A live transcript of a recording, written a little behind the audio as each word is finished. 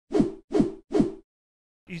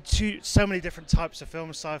you shoot so many different types of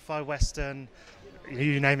films, sci-fi, western,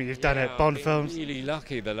 you name it, you've done it, Bond films. I've been really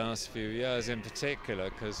lucky the last few years in particular,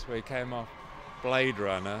 because we came off Blade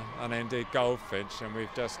Runner and then did Goldfinch, and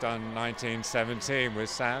we've just done 1917 with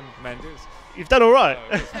Sam Mendes. You've done all right.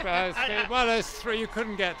 Well, there's three. You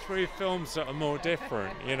couldn't get three films that are more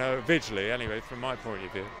different, you know, visually anyway, from my point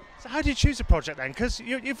of view. So how do you choose a project then? Because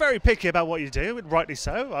you're very picky about what you do, and rightly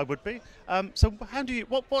so, I would be. So how do you?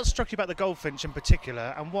 What struck you about the Goldfinch in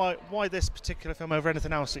particular, and why this particular film over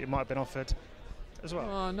anything else that you might have been offered as well?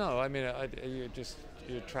 Oh no, I mean,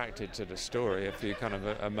 you're attracted to the story. If you're kind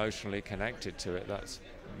of emotionally connected to it, that's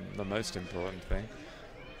the most important thing.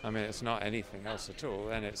 I mean, it's not anything else at all.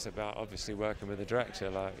 Then it's about obviously working with the director.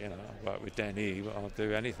 Like, you know, I work with Denis, I'll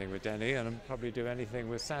do anything with Denis, and I'll probably do anything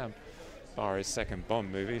with Sam, bar his second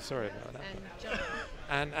Bond movie. Sorry about that.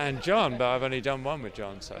 And John. And John, but I've only done one with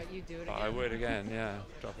John, so But you do it again. I would again, yeah,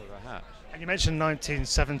 drop of a hat. And you mentioned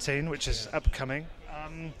 1917, which is upcoming.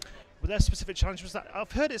 Were there specific challenges? Was that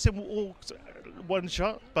I've heard it's in all one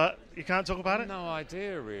shot, but you can't talk about it. No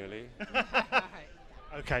idea really.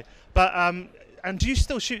 Okay, but and do you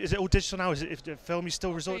still shoot? Is it all digital now? Is it if the film you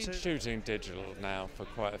still resort I've to? been shooting digital now for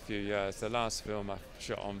quite a few years. The last film I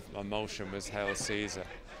shot on emulsion was Hail Caesar.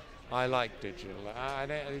 I like digital, and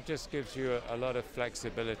it just gives you a lot of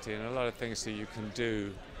flexibility and a lot of things that you can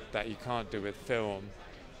do that you can't do with film.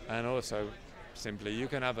 And also, simply, you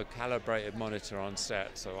can have a calibrated monitor on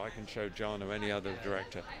set, so I can show John or any other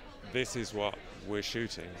director, this is what we're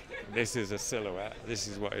shooting. This is a silhouette. This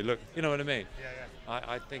is what it looks. You know what I mean? Yeah, yeah.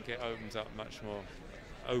 I think it opens up much more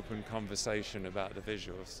open conversation about the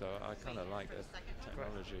visuals, so I kind of like the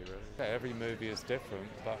technology, really. Yeah, every movie is different,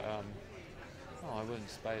 but I wouldn't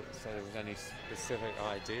say there was any specific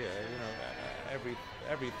idea. You know,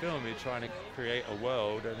 every film you're trying to create a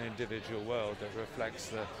world, an individual world that reflects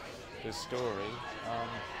the story.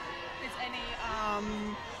 Is any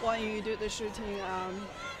when you do the shooting,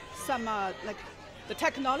 some like the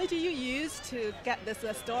technology you use to get this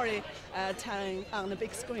story telling on the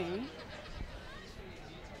big screen?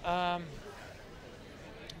 No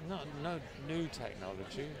new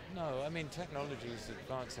technology. No, I mean technology is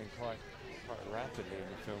advancing quite rapidly in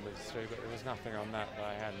the film industry, but there was nothing on that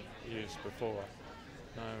I hadn't used before.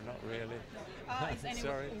 No, not really. Is any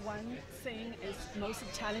Sorry. one thing is most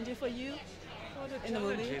challenging for you in the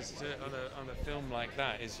challenge movie? is on a film like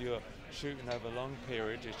that is you're shooting over a long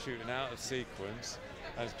period, you're shooting out of sequence.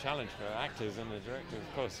 As a challenge for actors and the director,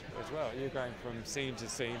 of course, as well. You're going from scene to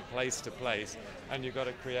scene, place to place, and you've got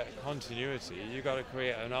to create continuity. You've got to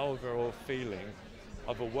create an overall feeling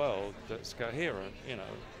of a world that's coherent, you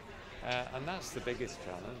know. And that's the biggest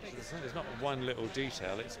challenge. There's not one little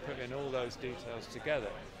detail, it's putting all those details together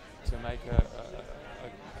to make a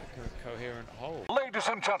coherent whole. Ladies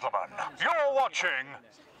and gentlemen, you're watching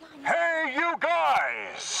Hey You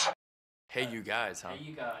Guys! Hey You Guys, huh? Hey,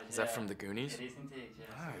 you guys. Is that from the Goonies? It is indeed,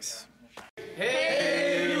 yeah. Nice. Hey!